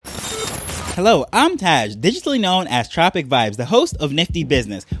Hello, I'm Taj, digitally known as Tropic Vibes, the host of Nifty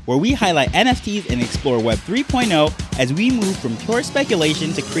Business, where we highlight NFTs and explore Web 3.0 as we move from pure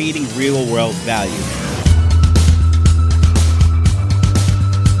speculation to creating real-world value.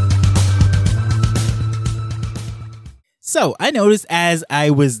 So, I noticed as I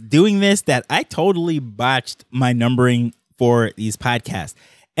was doing this that I totally botched my numbering for these podcasts.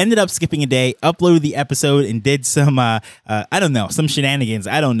 Ended up skipping a day, uploaded the episode, and did some, some shenanigans.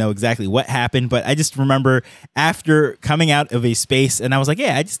 I don't know exactly what happened, but I just remember after coming out of a space, and I was like,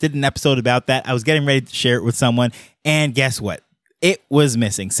 yeah, I just did an episode about that. I was getting ready to share it with someone, and guess what? It was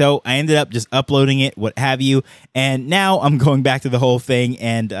missing. So I ended up just uploading it, what have you, and now I'm going back to the whole thing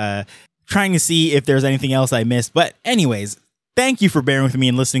and trying to see if there's anything else I missed. But anyways, thank you for bearing with me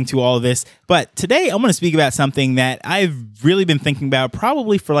and listening to all of this. But today I'm going to speak about something that I've really been thinking about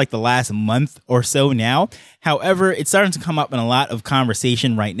probably for like the last month or so now. However, it's starting to come up in a lot of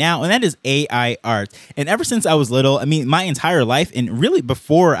conversation right now, and that is AI art. And ever since I was little, I mean, my entire life, and really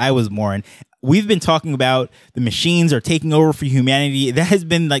before I was born, we've been talking about the machines are taking over for humanity. That has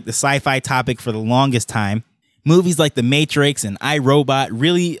been like the sci-fi topic for the longest time. Movies like The Matrix and I, Robot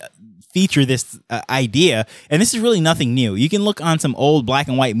really feature this idea, and this is really nothing new. You can look on some old black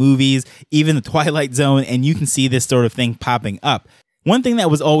and white movies, even The Twilight Zone, and you can see this sort of thing popping up. One thing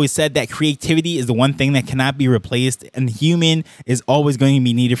that was always said, that creativity is the one thing that cannot be replaced, and human is always going to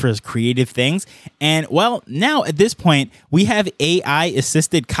be needed for his creative things. And well, now at this point, we have AI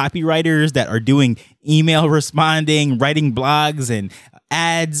assisted copywriters that are doing email responding, writing blogs and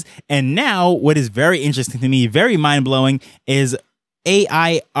ads. And now what is very interesting to me, very mind blowing, is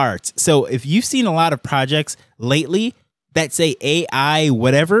AI art. So if you've seen a lot of projects lately that say AI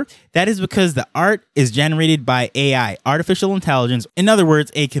whatever, that is because the art is generated by AI, artificial intelligence, in other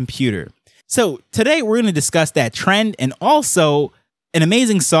words, a computer. So today we're going to discuss that trend and also an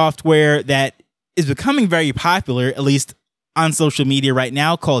amazing software that is becoming very popular, at least on social media right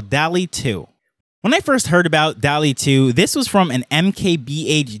now, called DALL-E 2. When I first heard about DALL-E 2, this was from an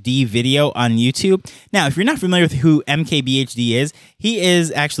MKBHD video on YouTube. Now, if you're not familiar with who MKBHD is, he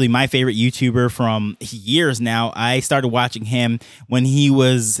is actually my favorite YouTuber from years now. I started watching him when he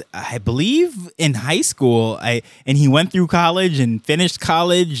was, I believe, in high school. And he went through college and finished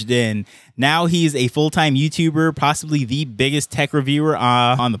college, and now he's a full-time YouTuber, possibly the biggest tech reviewer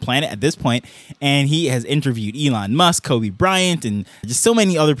on the planet at this point. And he has interviewed Elon Musk, Kobe Bryant, and just so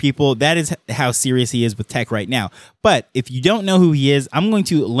many other people. That is how serious he is with tech right now. But if you don't know who he is, I'm going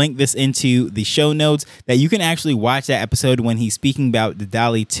to link this into the show notes that you can actually watch that episode when he's speaking about the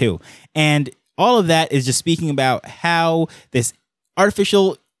DALL-E 2. And all of that is just speaking about how this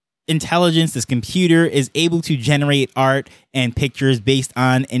artificial intelligence, this computer, is able to generate art and pictures based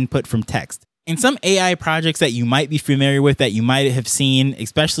on input from text. In some AI projects that you might be familiar with, that you might have seen,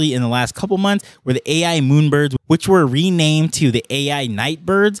 especially in the last couple months, were the AI Moonbirds, which were renamed to the AI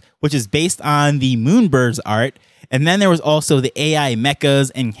Nightbirds, which is based on the Moonbirds art. And then there was also the AI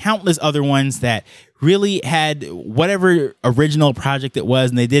Mechas and countless other ones that really had whatever original project it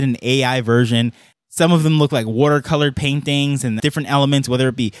was, and they did an AI version. Some of them look like watercolored paintings and different elements, whether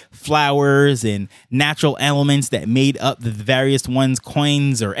it be flowers and natural elements that made up the various ones,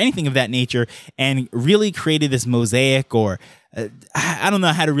 coins or anything of that nature, and really created this mosaic, or I don't know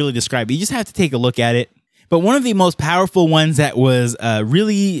how to really describe it. You just have to take a look at it. But one of the most powerful ones that was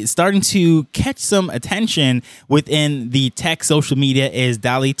really starting to catch some attention within the tech social media is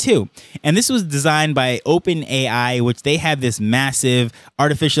DALL-E 2. And this was designed by OpenAI, which they have this massive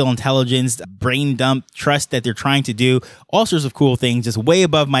artificial intelligence brain dump trust that they're trying to do all sorts of cool things, just way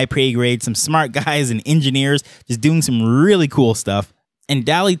above my pay grade. Some smart guys and engineers just doing some really cool stuff. And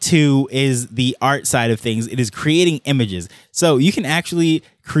DALL-E 2 is the art side of things. It is creating images. So you can actually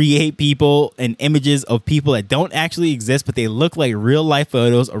create people and images of people that don't actually exist, but they look like real life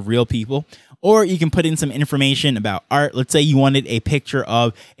photos of real people. Or you can put in some information about art. Let's say you wanted a picture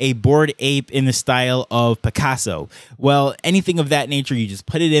of a bored ape in the style of Picasso. Well, anything of that nature, you just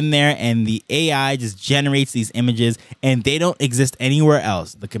put it in there and the AI just generates these images, and they don't exist anywhere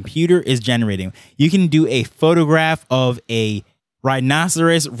else. The computer is generating. You can do a photograph of a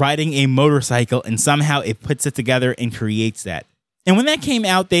rhinoceros riding a motorcycle, and somehow it puts it together and creates that. And when that came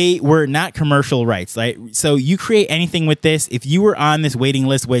out, they were not commercial rights, right? So you create anything with this. If you were on this waiting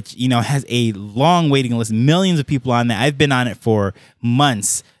list, which, you know, has a long waiting list, millions of people on that. I've been on it for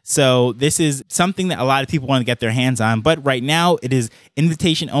months. So this is something that a lot of people want to get their hands on. But right now it is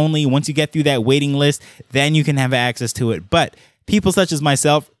invitation only. Once you get through that waiting list, then you can have access to it. But people such as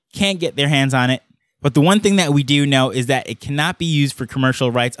myself can't get their hands on it. But the one thing that we do know is that it cannot be used for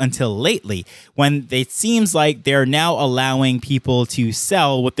commercial rights until lately, when it seems like they're now allowing people to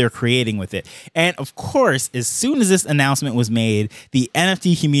sell what they're creating with it. And of course, as soon as this announcement was made, the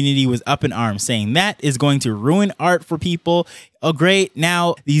NFT community was up in arms saying that is going to ruin art for people. Oh, great.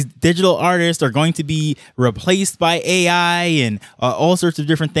 Now these digital artists are going to be replaced by AI and all sorts of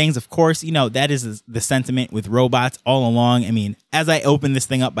different things. Of course, that is the sentiment with robots all along. I mean, as I open this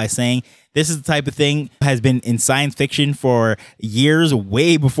thing up by saying, this is the type of thing has been in science fiction for years,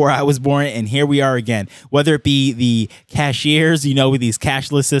 way before I was born. And here we are again, whether it be the cashiers, with these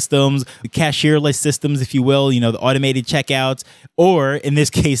cashless systems, the cashierless systems, if you will, the automated checkouts, or in this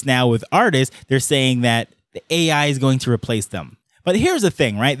case now with artists, they're saying that the AI is going to replace them. But here's the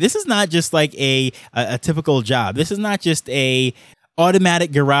thing, right? This is not just like a typical job. This is not just a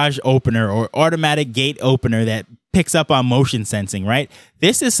automatic garage opener or automatic gate opener that picks up on motion sensing, right?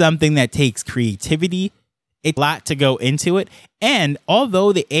 This is something that takes creativity, a lot to go into it. And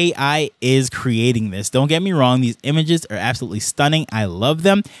although the AI is creating this, don't get me wrong, these images are absolutely stunning. I love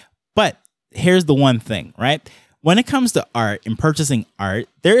them. But here's the one thing, right? When it comes to art and purchasing art,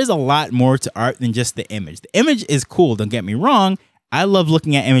 there is a lot more to art than just the image. The image is cool, don't get me wrong. I love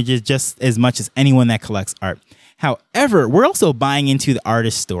looking at images just as much as anyone that collects art. However, we're also buying into the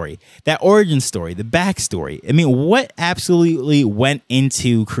artist's story, that origin story, the backstory. I mean, what absolutely went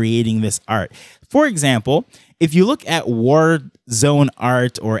into creating this art? For example, if you look at war zone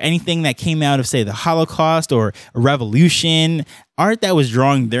art or anything that came out of, say, the Holocaust or a revolution, art that was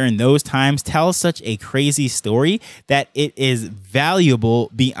drawn during those times tells such a crazy story that it is valuable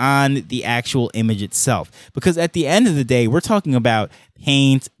beyond the actual image itself. Because at the end of the day, we're talking about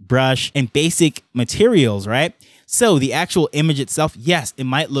paint, brush, and basic materials, right? So the actual image itself, yes, it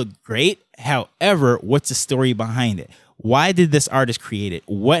might look great. However, what's the story behind it? Why did this artist create it?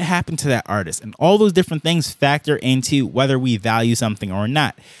 What happened to that artist? And all those different things factor into whether we value something or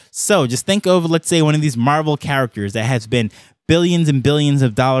not. So just think of, let's say, one of these Marvel characters that has been billions and billions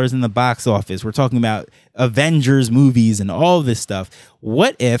of dollars in the box office. We're talking about Avengers movies and all of this stuff.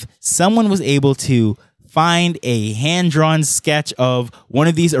 What if someone was able to find a hand-drawn sketch of one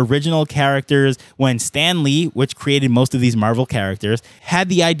of these original characters when Stan Lee, which created most of these Marvel characters, had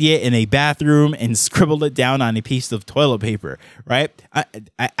the idea in a bathroom and scribbled it down on a piece of toilet paper, right?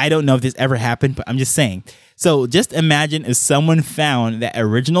 I don't know if this ever happened, but I'm just saying. So just imagine if someone found that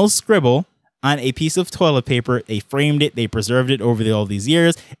original scribble on a piece of toilet paper, they framed it, they preserved it over all these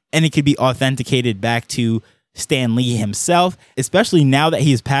years, and it could be authenticated back to Stan Lee himself, especially now that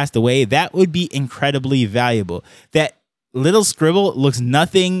he has passed away. That would be incredibly valuable. That little scribble looks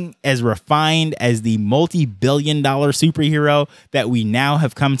nothing as refined as the multi-billion-dollar superhero that we now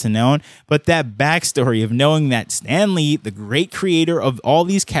have come to know, but that backstory of knowing that Stan Lee, the great creator of all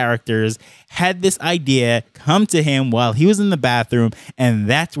these characters, had this idea come to him while he was in the bathroom, and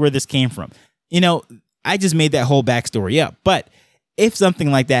that's where this came from. I just made that whole backstory up, but if something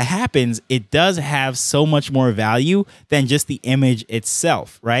like that happens, it does have so much more value than just the image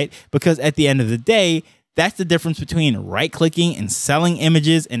itself, right? Because at the end of the day, that's the difference between right-clicking and selling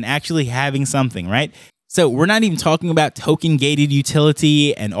images and actually having something, right? So we're not even talking about token-gated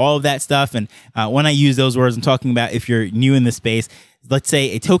utility and all of that stuff. And when I use those words, I'm talking about if you're new in the space. Let's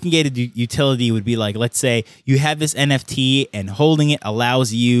say a token-gated utility would be like, let's say you have this NFT and holding it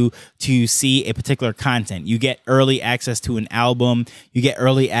allows you to see a particular content. You get early access to an album. You get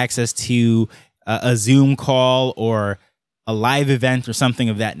early access to a Zoom call or a live event or something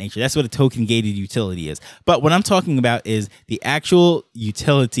of that nature. That's what a token-gated utility is. But what I'm talking about is the actual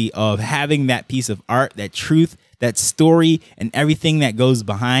utility of having that piece of art, that truth, that story, and everything that goes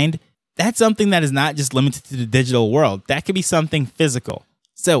behind. That's something that is not just limited to the digital world. That could be something physical.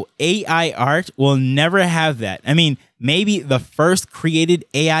 So AI art will never have that. I mean, maybe the first created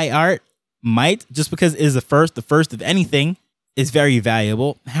AI art might, just because it is the first of anything, is very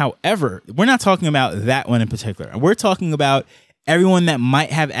valuable. However, we're not talking about that one in particular. We're talking about everyone that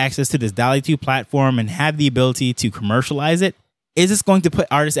might have access to this DALL-E 2 platform and have the ability to commercialize it. Is this going to put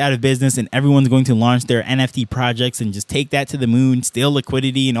artists out of business and everyone's going to launch their NFT projects and just take that to the moon, steal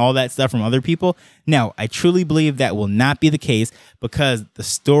liquidity and all that stuff from other people? No, I truly believe that will not be the case because the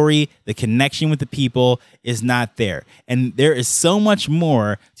story, the connection with the people is not there. And there is so much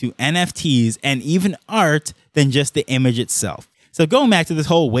more to NFTs and even art than just the image itself. So going back to this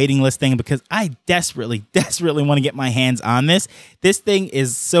whole waiting list thing, because I desperately want to get my hands on this. This thing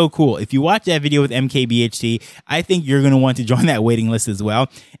is so cool. If you watch that video with MKBHD, I think you're going to want to join that waiting list as well.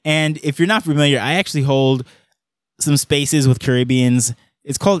 And if you're not familiar, I actually hold some spaces with Caribbeans.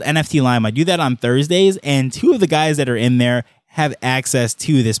 It's called NFT Lime. I do that on Thursdays, and two of the guys that are in there have access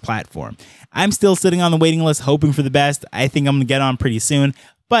to this platform. I'm still sitting on the waiting list, hoping for the best. I think I'm going to get on pretty soon,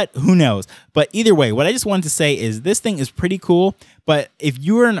 but who knows? But either way, what I just wanted to say is this thing is pretty cool. But if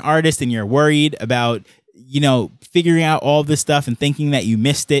you're an artist and you're worried about, figuring out all this stuff and thinking that you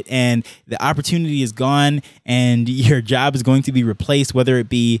missed it and the opportunity is gone and your job is going to be replaced, whether it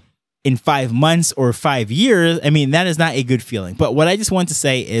be in 5 months or 5 years, that is not a good feeling. But what I just want to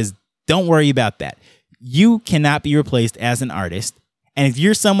say is don't worry about that. You cannot be replaced as an artist. And if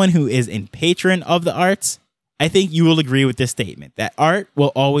you're someone who is a patron of the arts, I think you will agree with this statement that art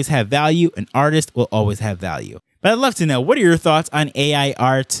will always have value, an artist will always have value. But I'd love to know, what are your thoughts on AI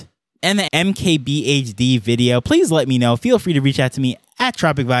art and the MKBHD video? Please let me know. Feel free to reach out to me at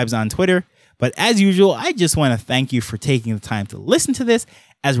Tropic Vibes on Twitter. But as usual, I just want to thank you for taking the time to listen to this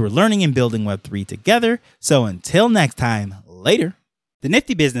as we're learning and building Web3 together. So until next time, later. The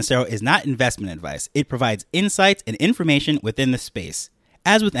Nifty Business Arrow is not investment advice. It provides insights and information within the space.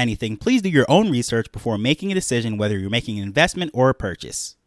 As with anything, please do your own research before making a decision whether you're making an investment or a purchase.